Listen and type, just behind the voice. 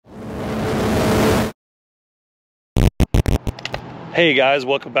Hey guys,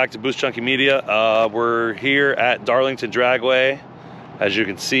 welcome back to Boost Chunky Media. We're here at Darlington Dragway. As you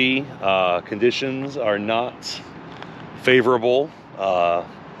can see, conditions are not favorable.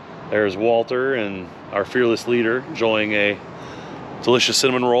 There's Walter and our fearless leader enjoying a delicious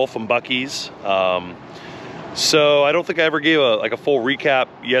cinnamon roll from Buc-ee's. So I don't think I ever gave a full recap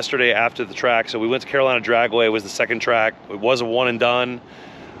yesterday after the track. So we went to Carolina Dragway. It was the second track. It was a one and done.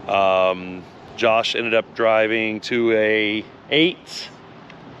 Josh ended up driving to a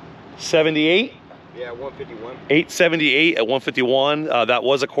 878. Yeah, 151. 878 at 151. That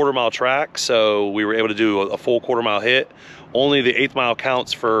was a quarter-mile track, so we were able to do a full quarter-mile hit. Only the 8th mile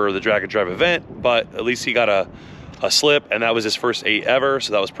counts for the drag and drive event, but at least he got a slip, and that was his first 8 ever,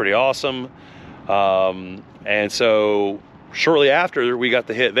 so that was pretty awesome. And so shortly after we got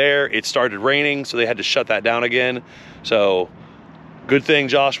the hit there, it started raining, so they had to shut that down again. So good thing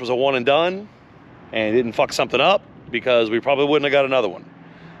Josh was a one and done and didn't fuck something up, because we probably wouldn't have got another one.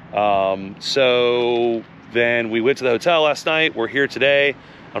 So then we went to the hotel last night. We're here today.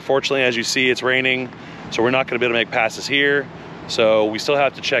 Unfortunately, as you see, it's raining, so we're not going to be able to make passes here. So we still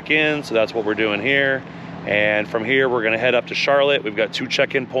have to check in, so that's what we're doing here. And from here, we're going to head up to Charlotte. We've got 2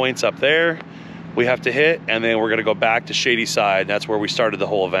 check-in points up there we have to hit, and then we're going to go back to Shady Side. That's where we started the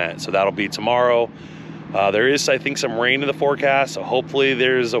whole event, so that'll be tomorrow. There is, I think, some rain in the forecast, so hopefully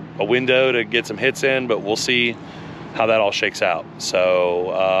there's a window to get some hits in, but we'll see how that all shakes out.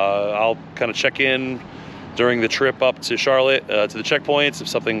 So I'll kind of check in during the trip up to Charlotte to the checkpoints. If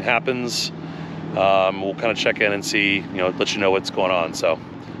something happens, we'll kind of check in and see, let you know what's going on. So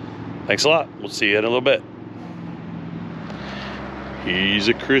thanks a lot. We'll see you in a little bit. He's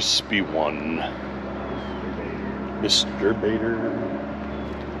a crispy one, Mr. Bader.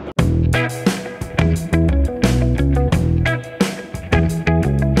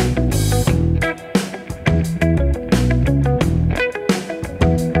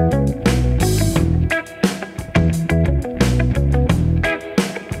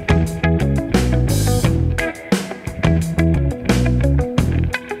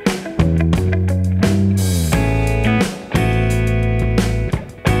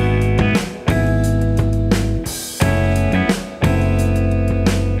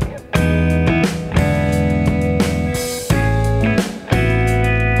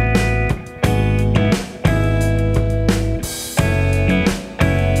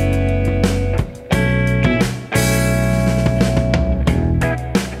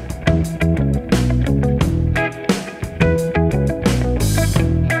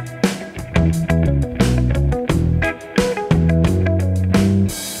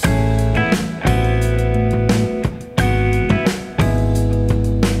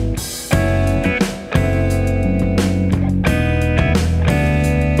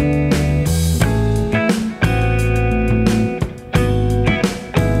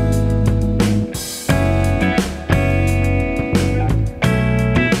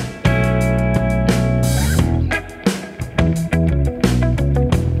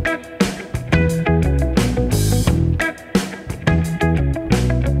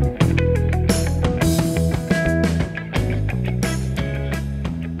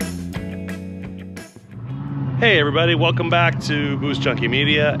 Hey everybody, welcome back to Boost Chunky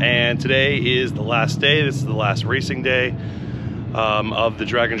Media, and today is the last day. This is the last racing day of the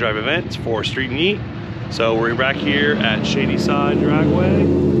drag and drive event for Street and Eat. So we're back here at Shady Side Dragway.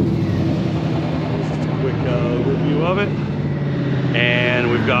 Just a quick review of it. And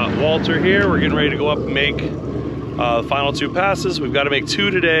we've got Walter here. We're getting ready to go up and make the final 2 passes. We've got to make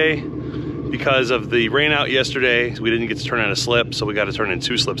 2 today because of the rain out yesterday. We didn't get to turn in a slip, so we got to turn in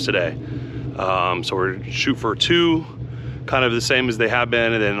 2 slips today. So we're shoot for 2, kind of the same as they have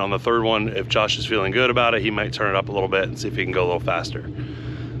been, and then on the 3rd one, if Josh is feeling good about it, he might turn it up a little bit and see if he can go a little faster.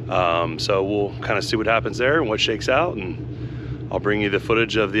 So we'll kind of see what happens there and what shakes out, and I'll bring you the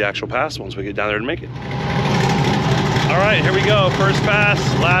footage of the actual pass once we get down there to make it. All right, here we go. First pass,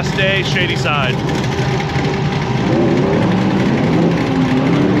 last day, Shady Side.